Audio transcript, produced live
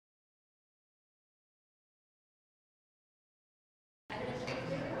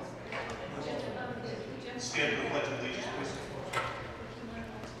stand for the Pledge of Allegiance, please?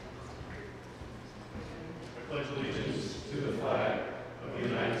 I pledge allegiance to the flag of the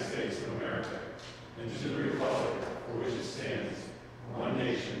United States of America and to the republic for which it stands, one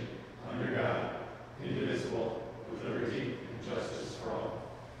nation, under God, indivisible, with liberty and justice for all.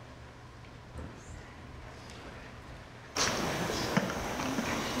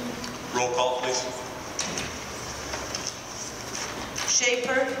 Roll call, please.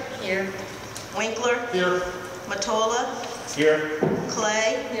 Schaefer. Here. Winkler. Here. Matola. Here.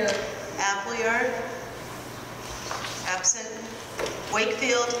 Clay. Here. Appleyard. Absent.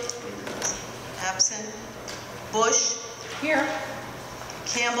 Wakefield. Absent. Bush. Here.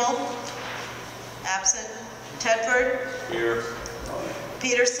 Campbell. Absent. Tedford. Here.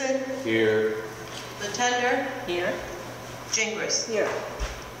 Peterson. Here. Latender. Here. Gingras. Here.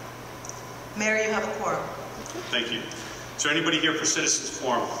 Mayor, you have a quorum. Thank you. Is there anybody here for Citizens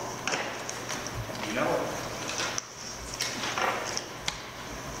Forum? No.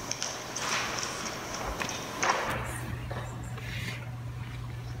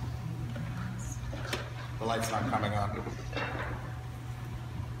 The light's not coming on.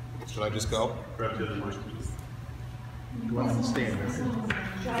 Should I just go? Grab the other mic. You want to stand there?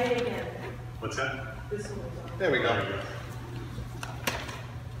 Try it again. What's that? There we go.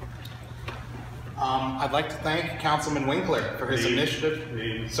 I'd like to thank Councilman Winkler for his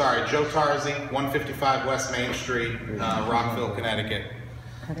initiative. Sorry, Joe Tarzi, 155 West Main Street, Rockville, Connecticut.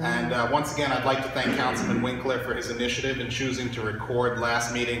 And once again, I'd like to thank Councilman Winkler for his initiative in choosing to record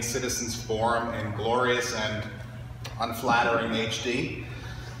last meeting's Citizens Forum in glorious and unflattering HD.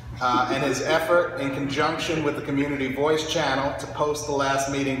 And his effort in conjunction with the Community Voice channel to post the last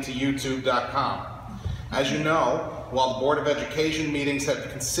meeting to youtube.com. As you know, while the Board of Education meetings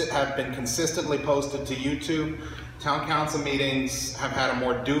have been consistently posted to YouTube, Town Council meetings have had a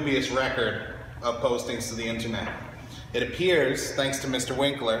more dubious record of postings to the internet. It appears, thanks to Mr.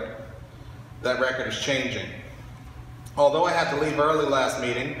 Winkler, that record is changing. Although I had to leave early last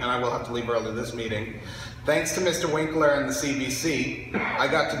meeting, and I will have to leave early this meeting, thanks to Mr. Winkler and the CBC, I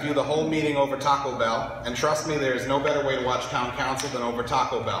got to view the whole meeting over Taco Bell, and trust me, there is no better way to watch Town Council than over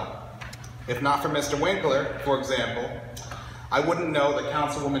Taco Bell. If not for Mr. Winkler, for example, I wouldn't know that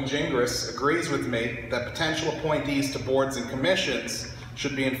Councilwoman Gingras agrees with me that potential appointees to boards and commissions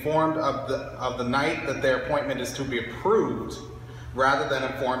should be informed of the night that their appointment is to be approved, rather than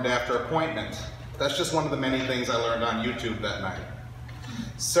informed after appointment. That's just one of the many things I learned on YouTube that night.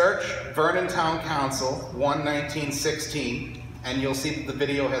 Search Vernon Town Council 1-1916, and you'll see that the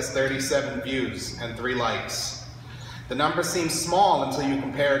video has 37 views and 3 likes. The number seems small until you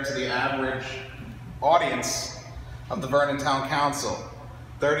compare it to the average audience of the Vernon Town Council.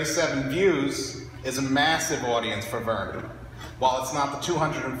 37 views is a massive audience for Vernon. While it's not the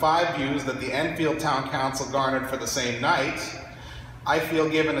 205 views that the Enfield Town Council garnered for the same night, I feel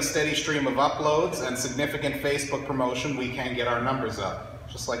given a steady stream of uploads and significant Facebook promotion, we can get our numbers up,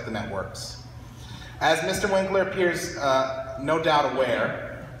 just like the networks. As Mr. Winkler appears no doubt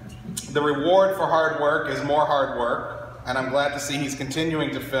aware, the reward for hard work is more hard work, and I'm glad to see he's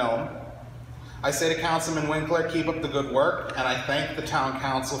continuing to film. I say to Councilman Winkler, keep up the good work, and I thank the Town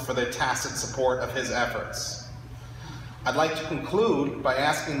Council for their tacit support of his efforts. I'd like to conclude by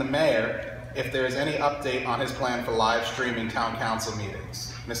asking the Mayor if there is any update on his plan for live streaming Town Council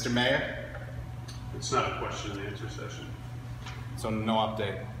meetings. Mr. Mayor? It's not a question and answer session. So no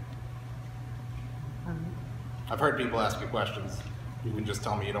update. I've heard people ask you questions. You can just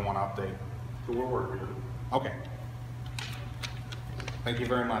tell me you don't want to update. So we're working on it. Okay. Thank you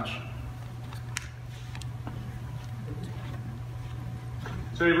very much.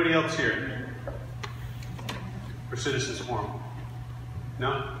 Is there anybody else here for Citizens Forum?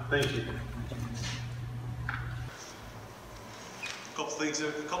 No? Thank you. A couple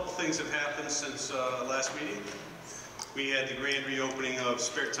things have happened since last meeting. We had the grand reopening of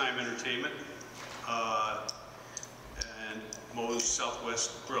Spare Time Entertainment and Moe's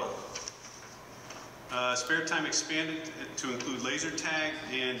Southwest Grill. Spare Time expanded to include laser tag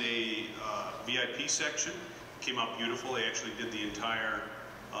and a VIP section. Came out beautiful. They actually did the entire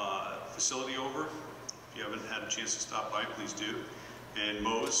facility over. If you haven't had a chance to stop by, please do. And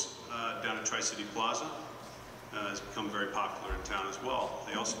Moe's down at Tri-City Plaza has become very popular in town as well.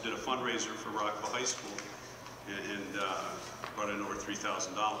 They also did a fundraiser for Rockville High School and brought in over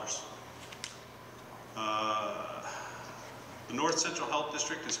 $3,000. The North Central Health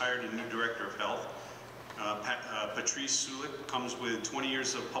District has hired a new director of health. Patrice Sulik comes with 20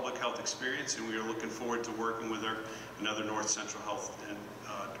 years of public health experience, and we are looking forward to working with her and other North Central Health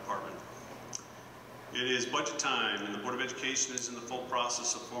Department. It is budget time, and the Board of Education is in the full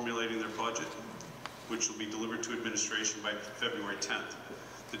process of formulating their budget. which will be delivered to administration by February 10th.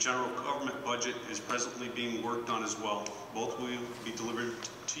 The general government budget is presently being worked on as well. Both will be delivered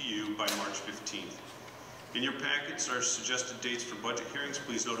to you by March 15th. In your packets are suggested dates for budget hearings.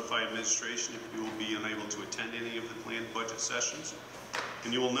 Please notify administration if you will be unable to attend any of the planned budget sessions.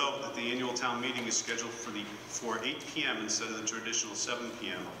 And you will note that the annual town meeting is scheduled for 8 p.m. instead of the traditional 7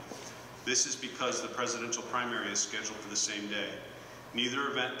 p.m. This is because the presidential primary is scheduled for the same day. Neither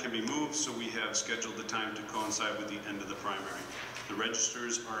event can be moved, so we have scheduled the time to coincide with the end of the primary. The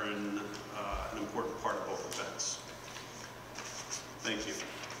registers are an important part of both events. Thank you.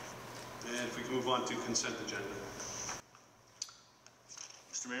 And if we can move on to consent agenda.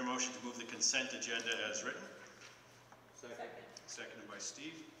 Mr. Mayor, motion to move the consent agenda as written. Second. Seconded by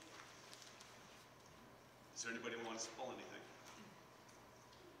Steve. Is there anybody who wants to pull anything?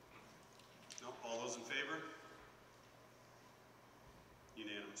 No? All those in favor?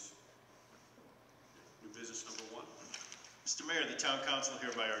 Unanimous. New business number 1. Mr. Mayor, the Town Council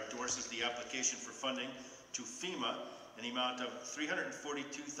hereby endorses the application for funding to FEMA in the amount of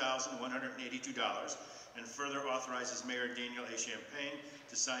 $342,182 and further authorizes Mayor Daniel A. Champagne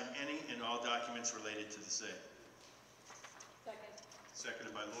to sign any and all documents related to the same. Second.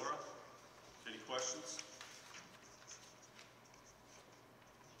 Seconded by Laura. Any questions?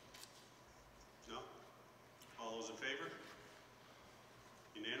 No? All those in favor?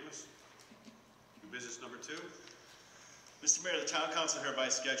 Unanimous. New business number 2. Mr. Mayor, the Town Council hereby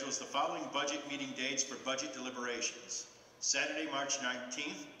schedules the following budget meeting dates for budget deliberations. Saturday, March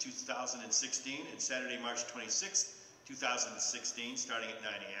 19th, 2016, and Saturday, March 26th, 2016, starting at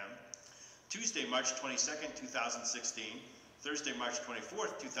 9 a.m. Tuesday, March 22nd, 2016, Thursday, March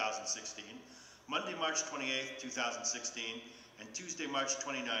 24th, 2016, Monday, March 28th, 2016, and Tuesday, March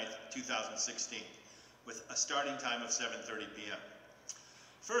 29th, 2016, with a starting time of 7:30 p.m.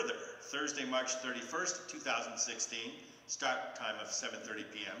 Further, Thursday, March 31st, 2016, start time of 7:30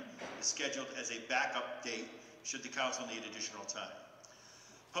 p.m. is scheduled as a backup date should the council need additional time.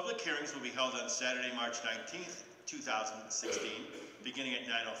 Public hearings will be held on Saturday, March 19th, 2016, beginning at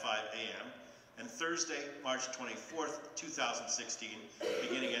 9:05 a.m., and Thursday, March 24th, 2016,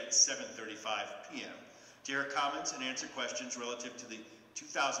 beginning at 7:35 p.m. to hear comments and answer questions relative to the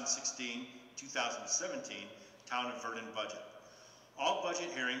 2016-2017 Town of Vernon budget. All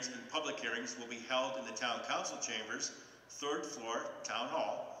budget hearings and public hearings will be held in the Town Council Chambers, 3rd floor, Town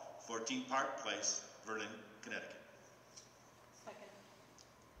Hall, 14 Park Place, Vernon, Connecticut. Second.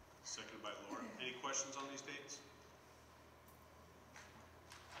 Seconded by Laura. Any questions on these dates?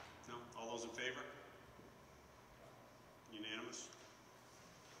 No? All those in favor? Unanimous.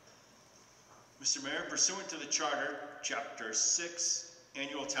 Mr. Mayor, pursuant to the Charter, Chapter 6,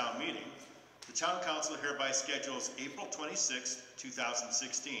 Annual Town Meeting, the Town Council hereby schedules April 26,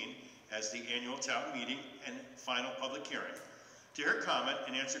 2016 as the annual town meeting and final public hearing to hear comment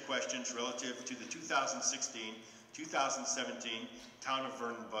and answer questions relative to the 2016-2017 Town of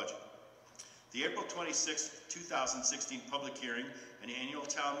Vernon budget. The April 26, 2016 public hearing and annual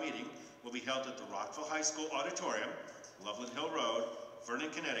town meeting will be held at the Rockville High School Auditorium, Loveland Hill Road, Vernon,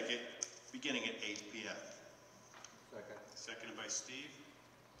 Connecticut, beginning at 8 p.m. Second. Seconded by Steve.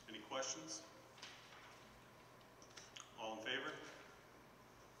 Any questions? All in favor?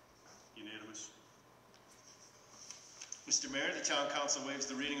 Unanimous. Mr. Mayor, the Town Council waives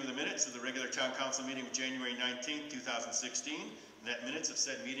the reading of the minutes of the regular Town Council meeting of January 19, 2016, and that minutes of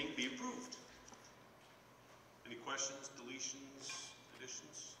said meeting be approved. Any questions, deletions,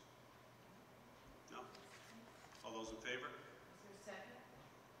 additions? No? All those in favor? Is there a second?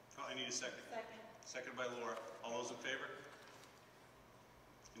 Oh, I need a second. Second. Seconded by Laura. All those in favor?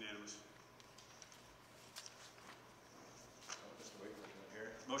 Unanimous.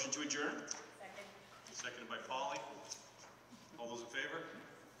 Motion to adjourn? Second. Seconded by Polly. All those in favor?